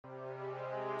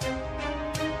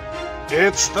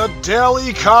It's the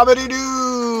Daily Comedy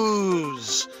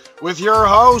News with your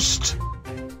host,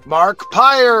 Mark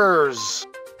Pires.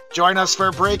 Join us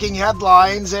for breaking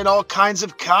headlines and all kinds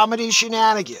of comedy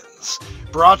shenanigans.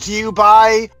 Brought to you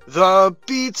by The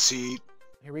Beat Seat.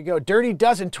 Here we go. Dirty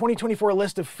Dozen 2024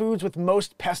 list of foods with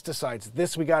most pesticides.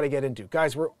 This we got to get into.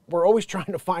 Guys, we're always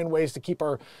trying to find ways to keep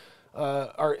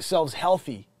ourselves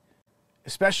healthy,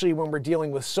 especially when we're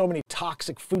dealing with so many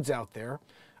toxic foods out there.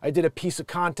 I did a piece of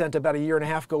content about a year and a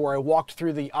half ago where I walked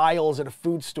through the aisles at a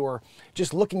food store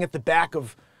just looking at the back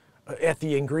of at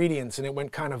the ingredients, and it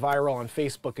went kind of viral on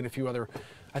Facebook and a few other,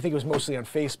 I think it was mostly on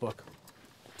Facebook.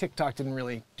 TikTok didn't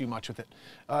really do much with it.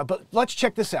 But let's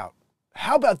check this out.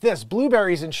 How about this?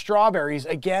 Blueberries and strawberries,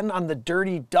 again on the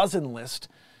Dirty Dozen list.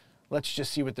 Let's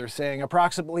just see what they're saying.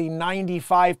 Approximately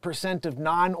 95% of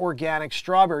non-organic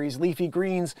strawberries, leafy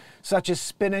greens such as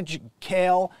spinach,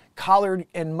 kale, collard,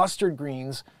 and mustard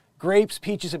greens, grapes,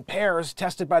 peaches, and pears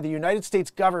tested by the United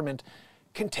States government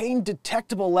contain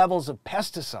detectable levels of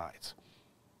pesticides.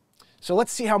 So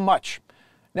let's see how much.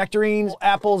 Nectarines,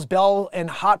 apples, bell and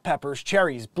hot peppers,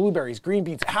 cherries, blueberries, green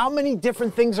beans. How many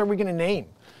different things are we going to name?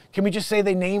 Can we just say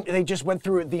they just went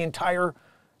through the entire,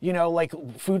 like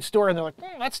food store and they're like,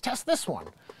 let's test this one.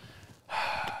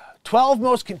 12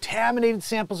 most contaminated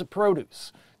samples of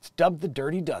produce. It's dubbed the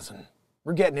Dirty Dozen.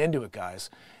 We're getting into it, guys.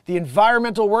 The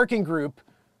Environmental Working Group,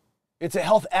 it's a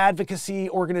health advocacy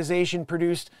organization,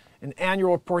 produced an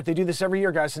annual report. They do this every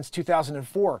year, guys, since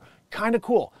 2004. Kind of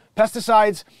cool.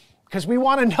 Pesticides, because we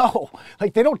want to know.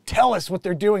 Like, they don't tell us what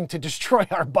they're doing to destroy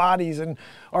our bodies and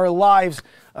our lives.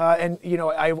 I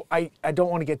don't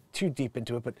want to get too deep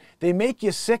into it, but they make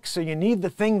you sick, so you need the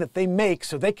thing that they make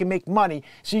so they can make money,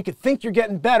 so you could think you're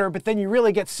getting better, but then you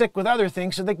really get sick with other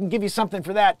things, so they can give you something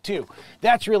for that too.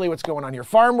 That's really what's going on here.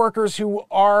 Farm workers who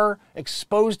are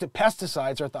exposed to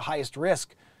pesticides are at the highest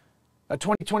risk. A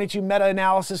 2022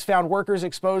 meta-analysis found workers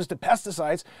exposed to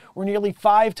pesticides were nearly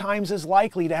 5 times as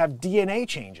likely to have DNA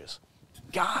changes.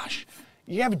 Gosh,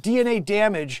 you have DNA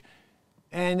damage,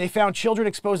 and they found children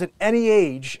exposed at any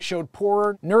age showed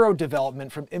poor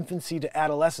neurodevelopment from infancy to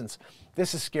adolescence.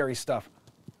 This is scary stuff.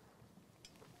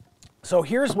 So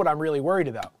here's what I'm really worried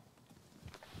about.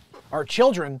 Our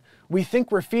children, we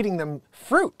think we're feeding them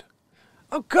fruit.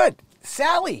 Oh, good.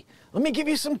 Sally, let me give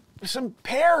you some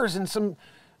pears and some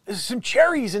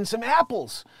cherries and some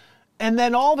apples. And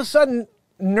then all of a sudden,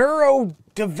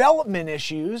 neurodevelopment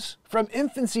issues from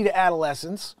infancy to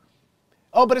adolescence.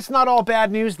 Oh, but it's not all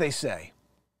bad news, they say.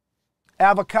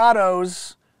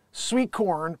 Avocados, sweet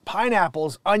corn,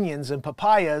 pineapples, onions, and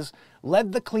papayas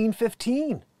led the Clean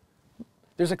 15.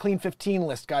 There's a Clean 15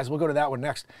 list, guys. We'll go to that one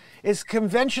next. It's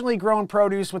conventionally grown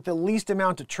produce with the least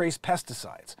amount of trace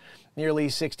pesticides. Nearly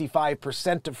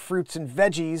 65% of fruits and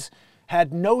veggies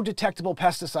had no detectable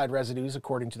pesticide residues,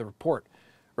 according to the report.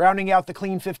 Rounding out the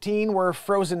Clean 15 were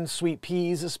frozen sweet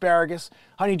peas, asparagus,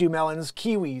 honeydew melons,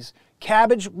 kiwis,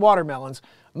 cabbage, watermelons,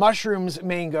 mushrooms,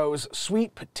 mangoes,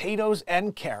 sweet potatoes,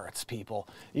 and carrots, people.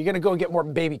 You're going to go get more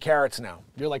baby carrots now.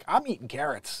 You're like, I'm eating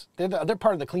carrots. They're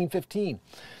part of the Clean 15.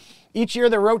 Each year,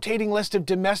 the rotating list of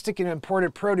domestic and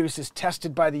imported produce is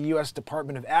tested by the U.S.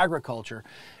 Department of Agriculture.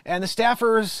 And the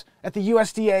staffers at the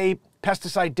USDA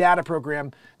pesticide data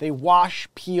program, they wash,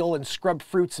 peel, and scrub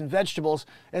fruits and vegetables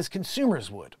as consumers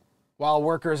would, while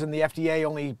workers in the FDA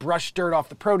only brush dirt off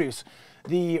the produce.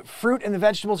 The fruit and the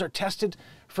vegetables are tested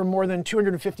for more than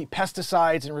 250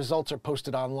 pesticides, and results are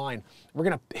posted online. We're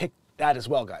going to hit that as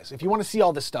well, guys. If you want to see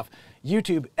all this stuff,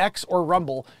 YouTube, X, or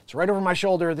Rumble, it's right over my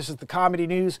shoulder. This is the comedy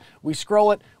news. We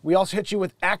scroll it. We also hit you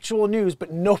with actual news,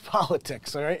 but no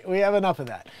politics, all right? We have enough of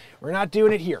that. We're not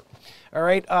doing it here, all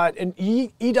right? And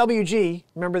EWG,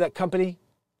 remember that company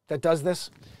that does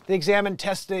this? They examined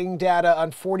testing data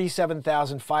on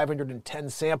 47,510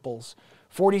 samples,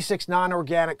 46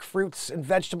 non-organic fruits and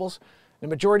vegetables, the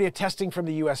majority of testing from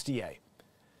the USDA.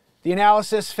 The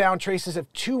analysis found traces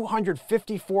of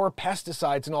 254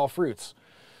 pesticides in all fruits.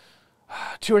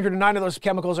 209 of those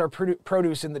chemicals are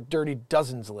produce in the Dirty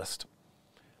Dozens list.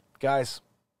 Guys,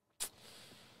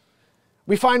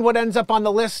 we find what ends up on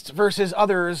the list versus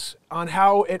others on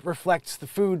how it reflects the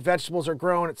food vegetables are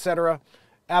grown, etc.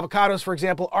 Avocados, for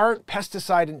example, aren't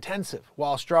pesticide intensive,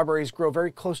 while strawberries grow very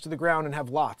close to the ground and have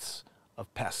lots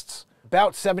of pests.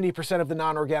 About 70% of the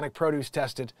non-organic produce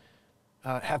tested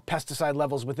have pesticide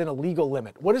levels within a legal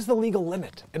limit. What is the legal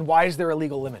limit, and why is there a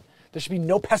legal limit? There should be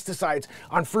no pesticides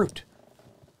on fruit.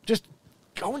 Just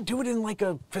go and do it in like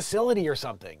a facility or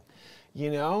something.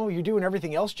 You know, you're doing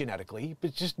everything else genetically,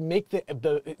 but just make the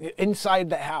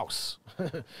inside the house.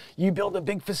 You build a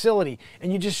big facility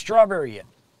and you just strawberry it,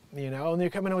 you know, and they're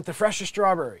coming in with the freshest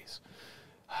strawberries.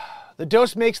 The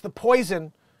dose makes the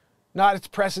poison, not its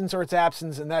presence or its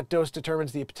absence, and that dose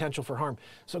determines the potential for harm.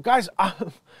 So guys,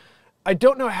 I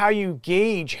don't know how you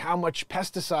gauge how much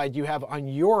pesticide you have on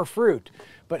your fruit,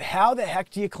 but how the heck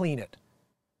do you clean it?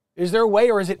 Is there a way,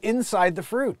 or is it inside the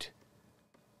fruit?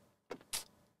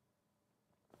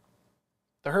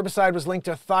 The herbicide was linked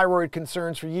to thyroid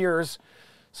concerns for years,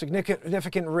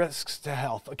 significant risks to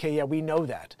health. Okay, yeah, we know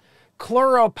that.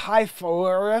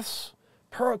 Chlorpyrifos,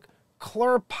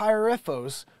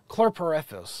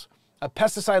 a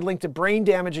pesticide linked to brain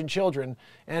damage in children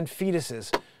and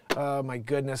fetuses. Oh my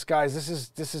goodness, guys,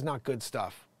 this is not good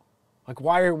stuff. Like,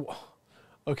 why are...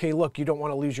 Okay, look, you don't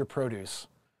want to lose your produce,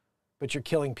 but you're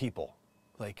killing people.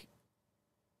 Like,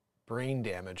 brain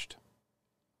damaged.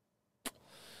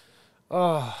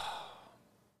 Oh.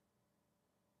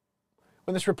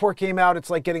 When this report came out, it's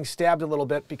like getting stabbed a little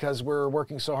bit because we're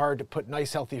working so hard to put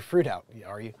nice, healthy fruit out.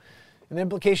 Are you? And the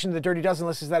implication of the Dirty Dozen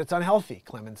list is that it's unhealthy,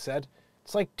 Clemens said.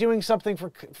 It's like doing something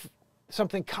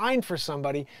kind for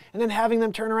somebody and then having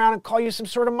them turn around and call you some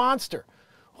sort of monster.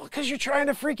 Well, because you're trying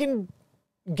to freaking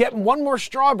get one more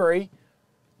strawberry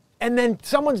and then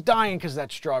someone's dying because of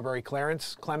that strawberry,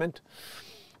 Clement.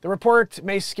 The report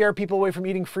may scare people away from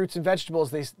eating fruits and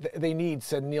vegetables they need,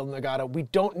 said Neil Nagata. We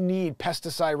don't need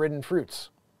pesticide-ridden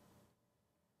fruits.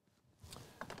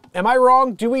 Am I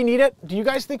wrong? Do we need it? Do you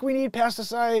guys think we need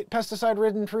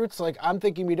pesticide-ridden fruits? Like, I'm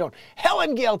thinking we don't.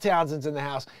 Helen Gale Townsend's in the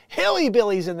house. Hilly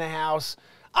Billy's in the house.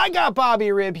 I got Bobby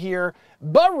Ribb here.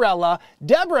 Barella.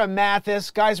 Deborah Mathis.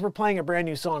 Guys, we're playing a brand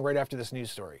new song right after this news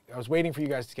story. I was waiting for you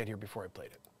guys to get here before I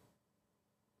played it.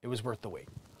 It was worth the wait.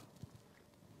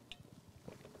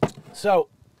 So,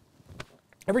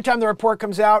 every time the report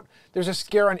comes out, there's a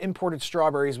scare on imported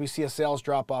strawberries. We see a sales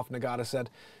drop-off, Nagata said.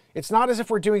 It's not as if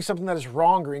we're doing something that is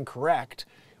wrong or incorrect.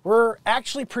 We're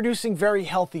actually producing very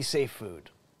healthy, safe food.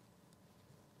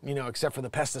 You know, except for the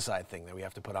pesticide thing that we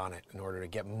have to put on it in order to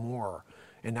get more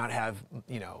and not have,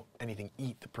 you know, anything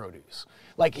eat the produce.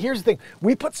 Like, here's the thing.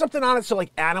 We put something on it so,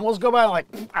 like, animals go by and like,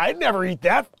 I'd never eat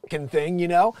that fucking thing, you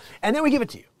know? And then we give it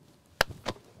to you.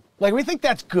 Like, we think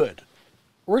that's good.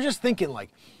 We're just thinking, like,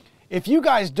 if you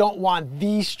guys don't want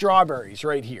these strawberries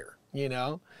right here, you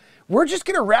know, we're just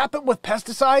going to wrap it with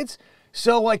pesticides.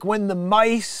 So, like, when the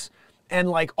mice and,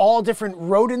 like, all different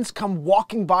rodents come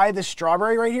walking by this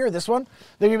strawberry right here, this one,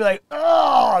 they're going to be like,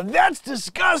 oh, that's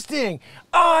disgusting.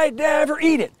 I'd never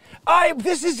eat it. I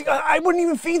wouldn't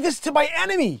even feed this to my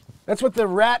enemy. That's what the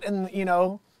rat and, you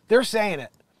know, they're saying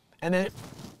it. And then,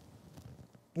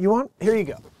 you want? Here you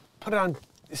go. Put it on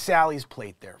Sally's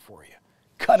plate there for you.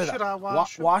 Cut it up. Should I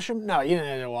wash them? No, you don't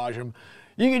have to wash them.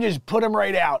 You can just put them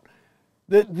right out.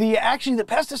 Actually, the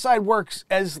pesticide works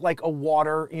as like a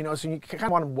water, you know, so you kind of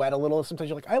want them wet a little.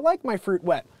 Sometimes you're like, I like my fruit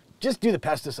wet. Just do the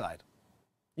pesticide.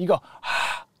 You go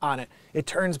on it. It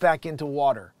turns back into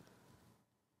water.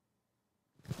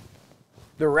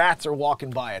 The rats are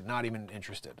walking by it, not even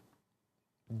interested.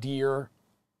 The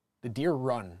deer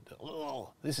run. Ugh,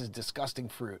 this is disgusting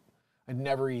fruit. I'd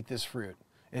never eat this fruit.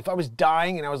 If I was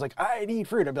dying and I was like, I'd eat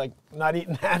fruit, I'd be like, not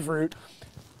eating that fruit.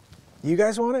 You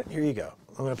guys want it? Here you go.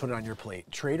 I'm going to put it on your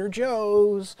plate. Trader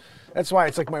Joe's. That's why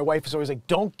it's like my wife is always like,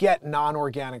 don't get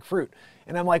non-organic fruit.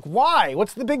 And I'm like, why?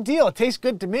 What's the big deal? It tastes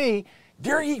good to me.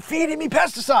 They're feeding me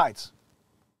pesticides.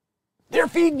 They're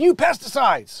feeding you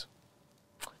pesticides.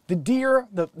 The deer,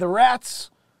 the rats,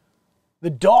 the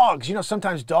dogs. You know,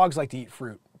 sometimes dogs like to eat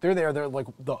fruit. They're there. They're like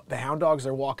the hound dogs.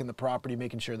 They're walking the property,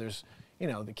 making sure there's, you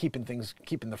know, they're keeping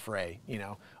the fray, you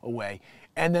know, away.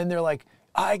 And then they're like,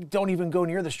 I don't even go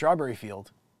near the strawberry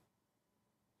field.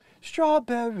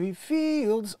 Strawberry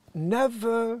fields,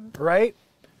 never, right?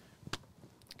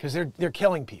 Because they're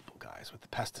killing people, guys, with the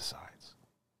pesticides.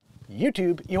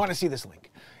 YouTube, you want to see this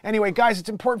link. Anyway, guys, it's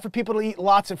important for people to eat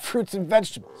lots of fruits and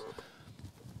vegetables.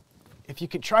 If you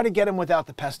could try to get them without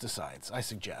the pesticides, I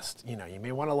suggest, you know, you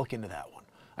may want to look into that one.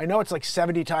 I know it's like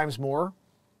 70 times more.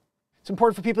 It's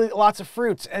important for people to eat lots of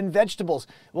fruits and vegetables.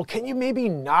 Well, can you maybe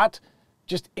not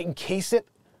just encase it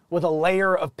with a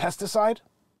layer of pesticide?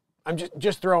 I'm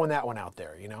just throwing that one out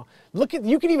there, you know.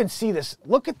 You can even see this.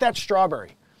 Look at that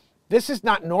strawberry. This is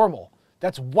not normal.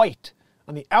 That's white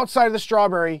on the outside of the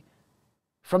strawberry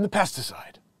from the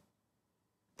pesticide.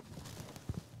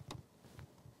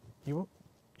 You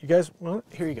guys want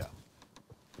it? Here you go.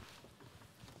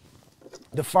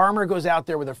 The farmer goes out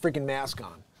there with a freaking mask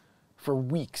on. For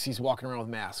weeks, he's walking around with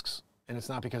masks, and it's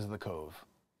not because of the cove.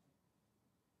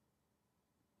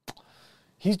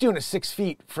 He's doing it 6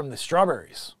 feet from the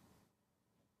strawberries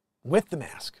with the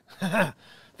mask.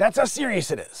 That's how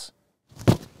serious it is.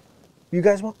 You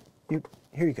guys want? Here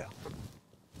you go.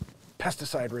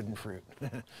 Pesticide-ridden fruit.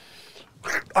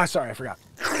 Oh, sorry, I forgot.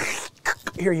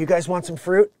 Here, you guys want some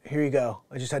fruit? Here you go.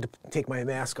 I just had to take my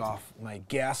mask off, my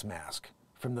gas mask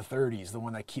from the 30s, the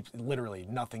one that keeps, literally,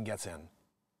 nothing gets in.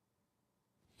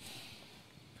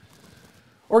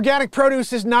 Organic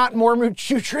produce is not more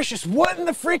nutritious. What in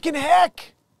the freaking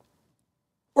heck?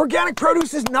 Organic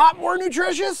produce is not more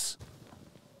nutritious?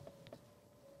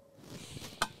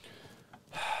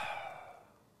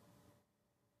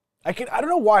 I don't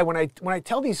know why when I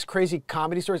tell these crazy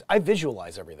comedy stories, I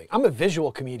visualize everything. I'm a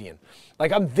visual comedian.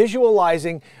 Like, I'm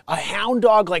visualizing a hound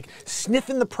dog like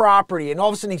sniffing the property, and all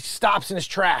of a sudden he stops in his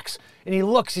tracks and he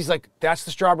looks, he's like, that's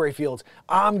the strawberry fields.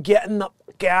 I'm getting the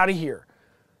fuck out of here.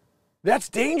 That's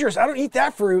dangerous. I don't eat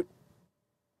that fruit.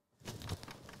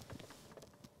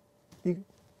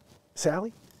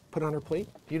 Sally, put on her plate.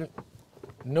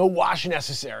 No wash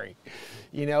necessary.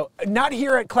 You know, not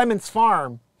here at Clement's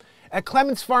Farm. At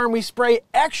Clement's Farm, we spray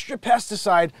extra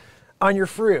pesticide on your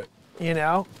fruit, you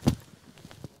know?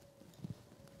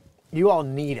 You all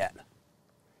need it.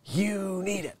 You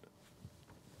need it.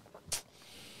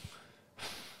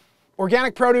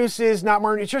 Organic produce is not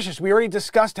more nutritious. We already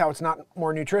discussed how it's not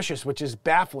more nutritious, which is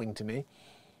baffling to me.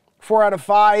 4 out of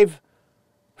 5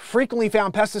 frequently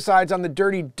found pesticides on the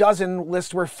dirty dozen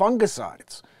list were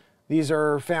fungicides. These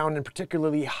are found in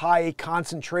particularly high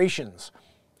concentrations.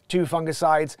 2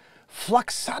 fungicides,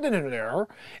 fluoxetine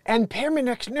and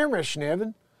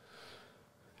permanexnirmishnev,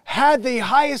 had the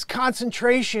highest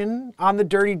concentration on the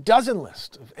dirty dozen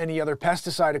list of any other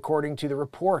pesticide, according to the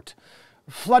report.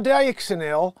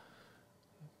 Fludiaxonil,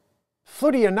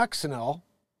 fludionuxinol,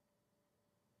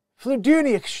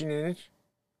 fludioxanil,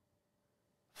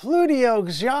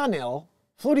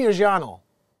 fludioxanil.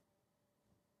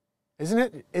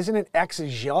 Isn't it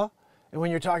X-ja? And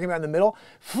when you're talking about in the middle,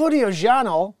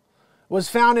 fludioxanil was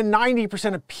found in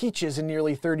 90% of peaches and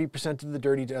nearly 30% of the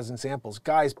dirty dozen samples.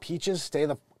 Guys, peaches, stay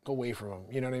the fuck away from them.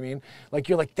 You know what I mean? Like,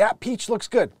 you're like, that peach looks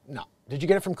good. No. Did you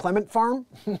get it from Clement Farm?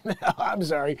 I'm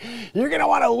sorry. You're going to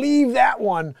want to leave that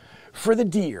one for the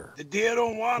deer. The deer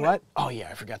don't want what? it. Oh, yeah,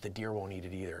 I forgot the deer won't eat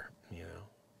it either. You know.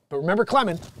 But remember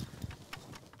Clement.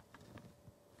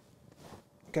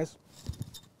 Guys,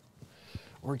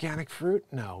 organic fruit?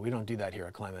 No, we don't do that here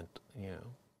at Clement. You know,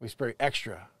 we spray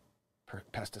extra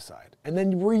pesticide. And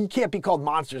then we can't be called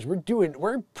monsters.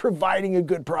 We're providing a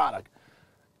good product,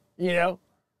 you know,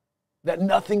 that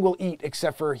nothing will eat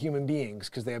except for human beings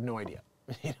because they have no idea.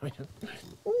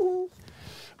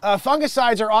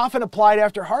 Fungicides are often applied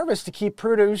after harvest to keep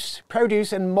produce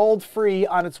and mold free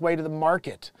on its way to the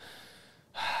market.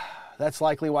 That's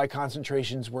likely why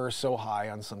concentrations were so high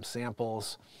on some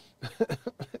samples.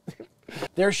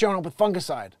 They're showing up with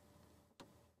fungicide.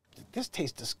 This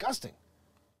tastes disgusting.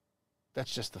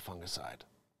 That's just the fungicide.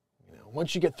 You know,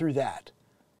 once you get through that,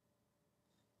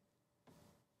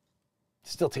 it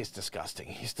still tastes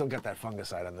disgusting. You still got that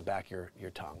fungicide on the back of your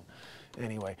tongue.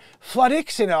 Anyway,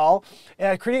 fludiaxonil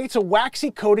creates a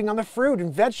waxy coating on the fruit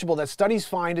and vegetable that studies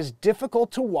find is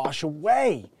difficult to wash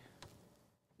away.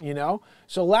 You know,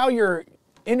 so allow your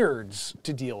innards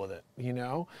to deal with it, you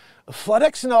know.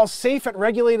 Fludiaxonil is safe at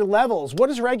regulated levels. What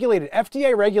is regulated?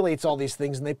 FDA regulates all these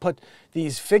things, and they put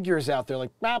these figures out there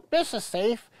like, this is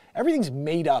safe. Everything's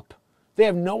made up. They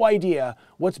have no idea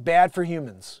what's bad for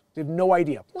humans. They have no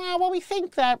idea. Well, we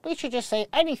think that we should just say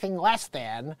anything less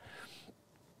than.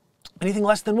 Anything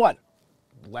less than what?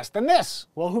 Less than this.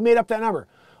 Well, who made up that number?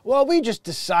 Well, we just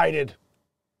decided,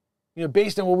 you know,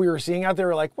 based on what we were seeing out there,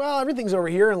 we're like, well, everything's over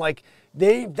here, and like,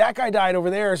 that guy died over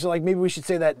there, so like maybe we should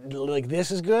say that like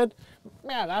this is good.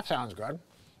 Yeah, that sounds good.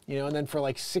 You know, and then for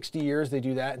like 60 years they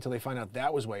do that until they find out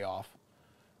that was way off.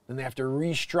 Then they have to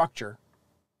restructure.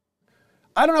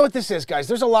 I don't know what this is, guys.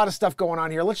 There's a lot of stuff going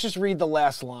on here. Let's just read the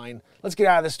last line. Let's get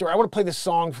out of this story. I want to play this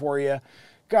song for you.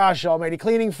 Gosh almighty,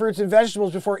 cleaning fruits and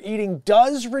vegetables before eating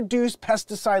does reduce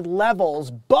pesticide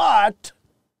levels, but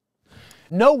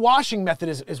no washing method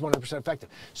is 100% effective.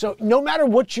 So no matter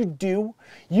what you do,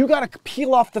 you got to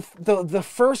peel off the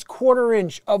first 1/4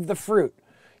 inch of the fruit.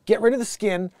 Get rid of the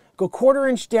skin, go 1/4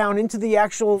 inch down into the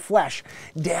actual flesh,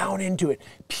 down into it,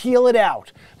 peel it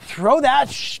out. Throw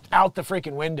that out the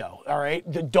freaking window, all right?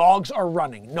 The dogs are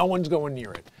running. No one's going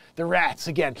near it. The rats,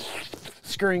 again,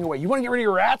 scurrying away. You want to get rid of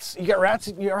your rats? You got rats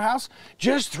in your house?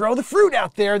 Just throw the fruit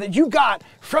out there that you got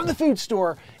from the food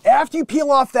store after you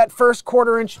peel off that first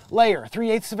 1/4 inch layer,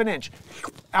 3/8 of an inch,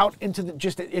 out into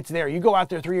it's there. You go out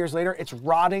there 3 years later, it's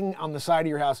rotting on the side of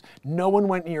your house. No one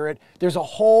went near it. There's a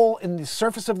hole in the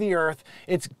surface of the earth.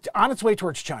 It's on its way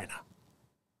towards China.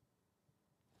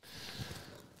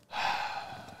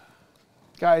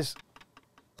 Guys,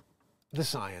 the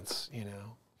science, you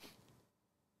know.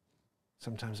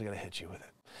 Sometimes I gotta hit you with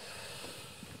it.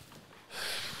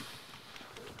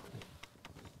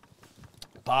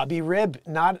 Bobby rib,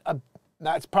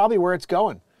 that's probably where it's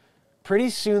going. Pretty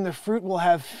soon the fruit will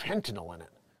have fentanyl in it.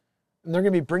 And they're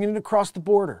going to be bringing it across the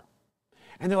border.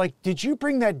 And they're like, did you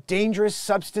bring that dangerous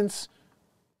substance,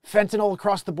 fentanyl,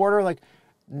 across the border? Like,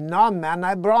 no, man,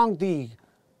 I brought the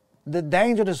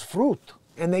dangerous fruit.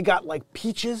 And they got like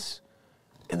peaches,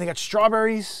 and they got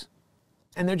strawberries,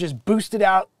 and they're just boosted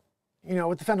out, you know,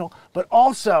 with the fentanyl, but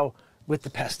also with the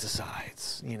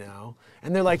pesticides, you know.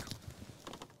 And they're like,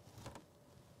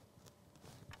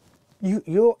 you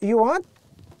want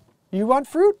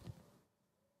fruit?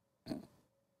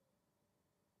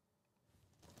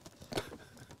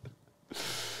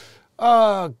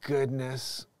 Oh,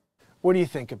 goodness. What do you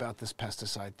think about this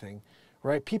pesticide thing,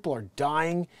 right? People are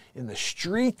dying in the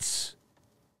streets.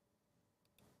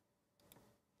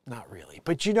 Not really,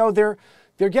 but you know, they're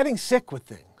getting sick with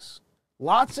things.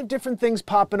 Lots of different things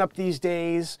popping up these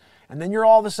days, and then you're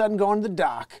all of a sudden going to the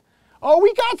doc. Oh,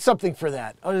 we got something for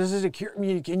that. Oh, this is a cure.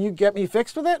 Can you get me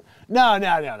fixed with it? No.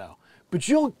 But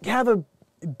you'll have a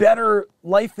better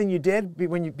life than you did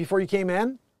before you came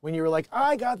in, when you were like,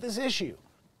 I got this issue.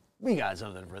 We got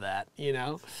something for that, you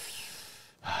know?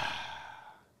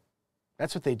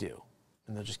 That's what they do.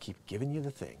 And they'll just keep giving you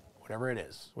the thing, whatever it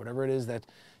is that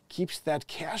keeps that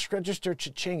cash register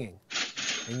cha-chinging,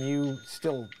 and you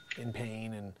still in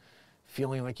pain and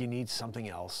feeling like you need something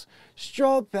else.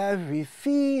 Strawberry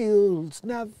fields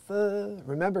never.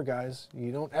 Remember, guys,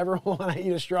 you don't ever want to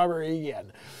eat a strawberry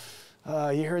again.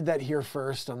 You heard that here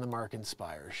first on the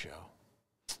MarkinsPires show.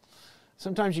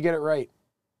 Sometimes you get it right.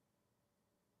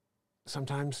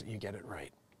 Sometimes you get it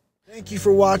right. Thank you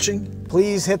for watching.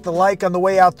 Please hit the like on the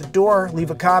way out the door,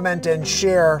 leave a comment, and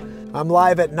share. I'm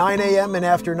live at 9 a.m. and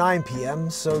after 9 p.m.,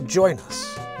 so join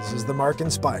us. This is the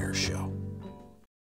MarkinsPires show.